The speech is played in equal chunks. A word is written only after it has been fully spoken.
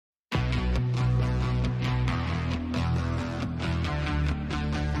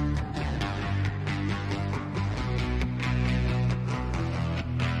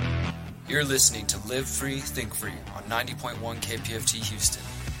You're listening to Live Free, Think Free on 90.1 KPFT Houston,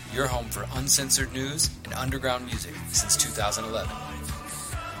 your home for uncensored news and underground music since 2011.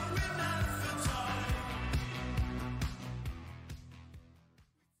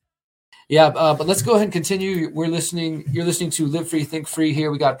 But let's go ahead and continue. You're listening to Live Free, Think Free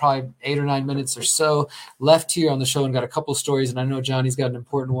here. We got probably 8 or 9 minutes or so left here on the show and got a couple stories. And I know Johnny's got an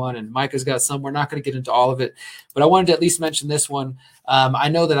important one and Micah's got some. We're not going to get into all of it, but I wanted to at least mention this one. I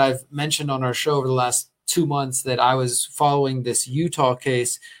know that I've mentioned on our show over the last 2 months that I was following this Utah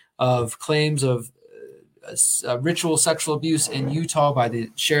case of claims of ritual sexual abuse in Utah by the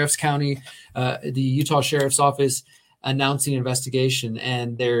Sheriff's County, the Utah Sheriff's Office, announcing investigation,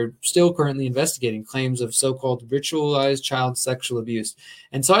 and they're still currently investigating claims of so-called ritualized child sexual abuse.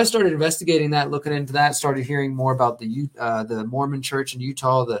 And so I started investigating that, looking into that, started hearing more about the Mormon church in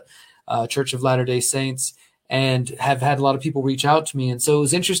Utah, the Church of Latter-day Saints, and have had a lot of people reach out to me. And so it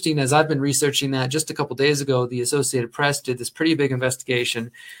was interesting as I've been researching that. Just a couple days ago, the Associated Press did this pretty big investigation,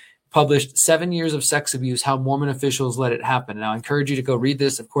 published 7 years of sex abuse, how Mormon officials let it happen. Now, I encourage you to go read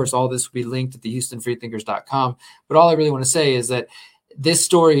this. Of course, all this will be linked at the HoustonFreeThinkers.com. But all I really want to say is that this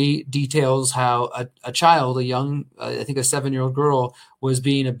story details how a child, a young, I think a 7-year-old girl, was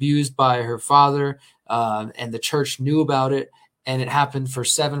being abused by her father, and the church knew about it, and it happened for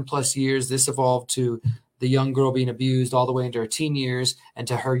 7+ years. This evolved to the young girl being abused all the way into her teen years, and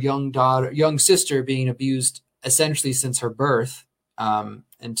to her young sister being abused essentially since her birth.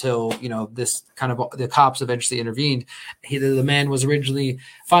 Until, this kind of the cops eventually intervened. The man was originally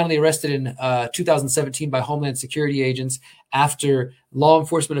finally arrested in 2017 by Homeland Security agents after law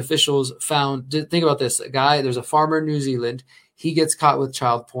enforcement officials found, think about this, there's a farmer in New Zealand. He gets caught with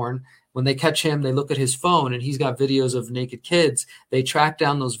child porn. When they catch him, they look at his phone and he's got videos of naked kids. They track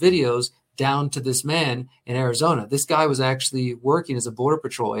down those videos down to this man in Arizona. This guy was actually working as a Border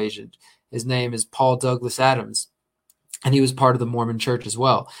Patrol agent. His name is Paul Douglas Adams. And he was part of the Mormon church as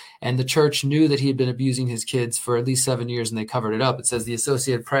well. And the church knew that he had been abusing his kids for at least 7 years, and they covered it up. It says the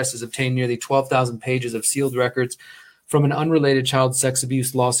Associated Press has obtained nearly 12,000 pages of sealed records from an unrelated child sex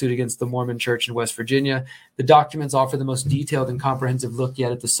abuse lawsuit against the Mormon church in West Virginia. The documents offer the most detailed and comprehensive look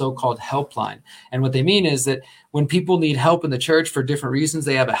yet at the so-called helpline. And what they mean is that when people need help in the church for different reasons,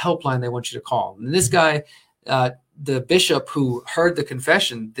 they have a helpline they want you to call. And this guy, the bishop who heard the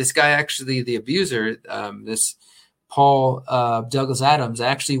confession, this guy actually, the abuser, this Paul Douglas Adams,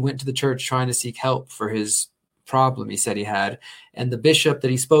 actually went to the church trying to seek help for his problem he said he had. And the bishop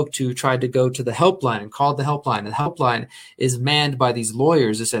that he spoke to tried to go to the helpline and called the helpline. And the helpline is manned by these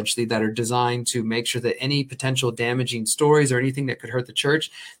lawyers, essentially, that are designed to make sure that any potential damaging stories or anything that could hurt the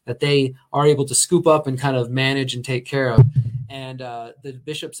church, that they are able to scoop up and kind of manage and take care of. And the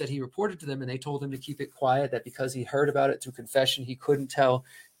bishop said he reported to them, and they told him to keep it quiet, that because he heard about it through confession, he couldn't tell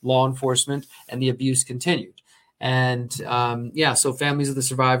law enforcement, and the abuse continued. And so families of the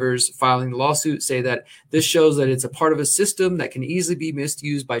survivors filing the lawsuit say that this shows that it's a part of a system that can easily be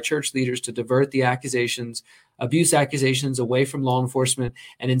misused by church leaders to divert the abuse accusations away from law enforcement,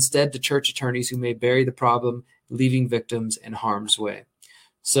 and instead to church attorneys who may bury the problem, leaving victims in harm's way.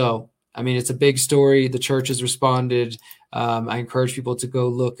 So, I mean, it's a big story. The church has responded. I encourage people to go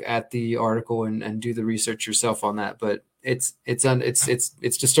look at the article and do the research yourself on that. But it's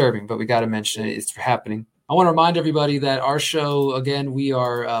disturbing, but we got to mention it. It's happening. I want to remind everybody that our show, again, we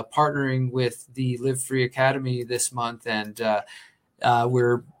are partnering with the Live Free Academy this month, and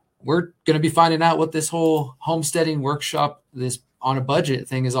we're going to be finding out what this whole homesteading workshop, this on a budget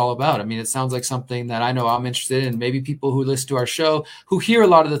thing, is all about. I mean, it sounds like something that I know I'm interested in. Maybe people who listen to our show, who hear a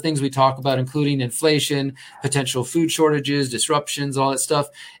lot of the things we talk about, including inflation, potential food shortages, disruptions, all that stuff,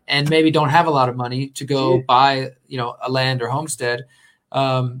 and maybe don't have a lot of money to go buy, a land or homestead.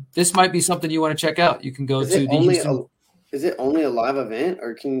 This might be something you want to check out. You can go to the Houston. Is it only a live event,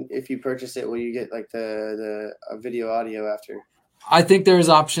 or if you purchase it, will you get like the video audio after? I think there's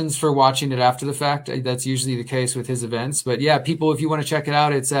options for watching it after the fact. That's usually the case with his events. But yeah, people, if you want to check it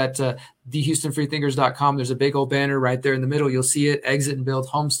out, it's at thehoustonfreethinkers.com. There's a big old banner right there in the middle. You'll see it, Exit and Build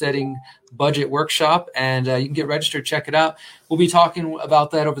Homesteading Budget Workshop. And you can get registered, check it out. We'll be talking about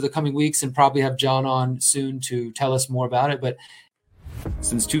that over the coming weeks and probably have John on soon to tell us more about it. But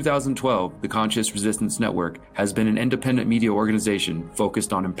since 2012, the Conscious Resistance Network has been an independent media organization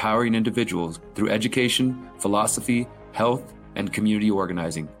focused on empowering individuals through education, philosophy, health, and community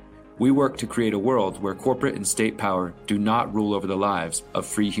organizing. We work to create a world where corporate and state power do not rule over the lives of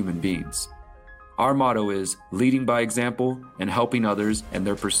free human beings. Our motto is leading by example and helping others in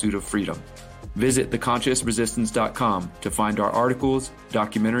their pursuit of freedom. Visit theconsciousresistance.com to find our articles,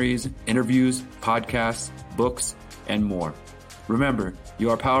 documentaries, interviews, podcasts, books, and more. Remember, you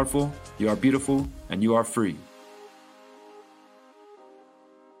are powerful, you are beautiful, and you are free.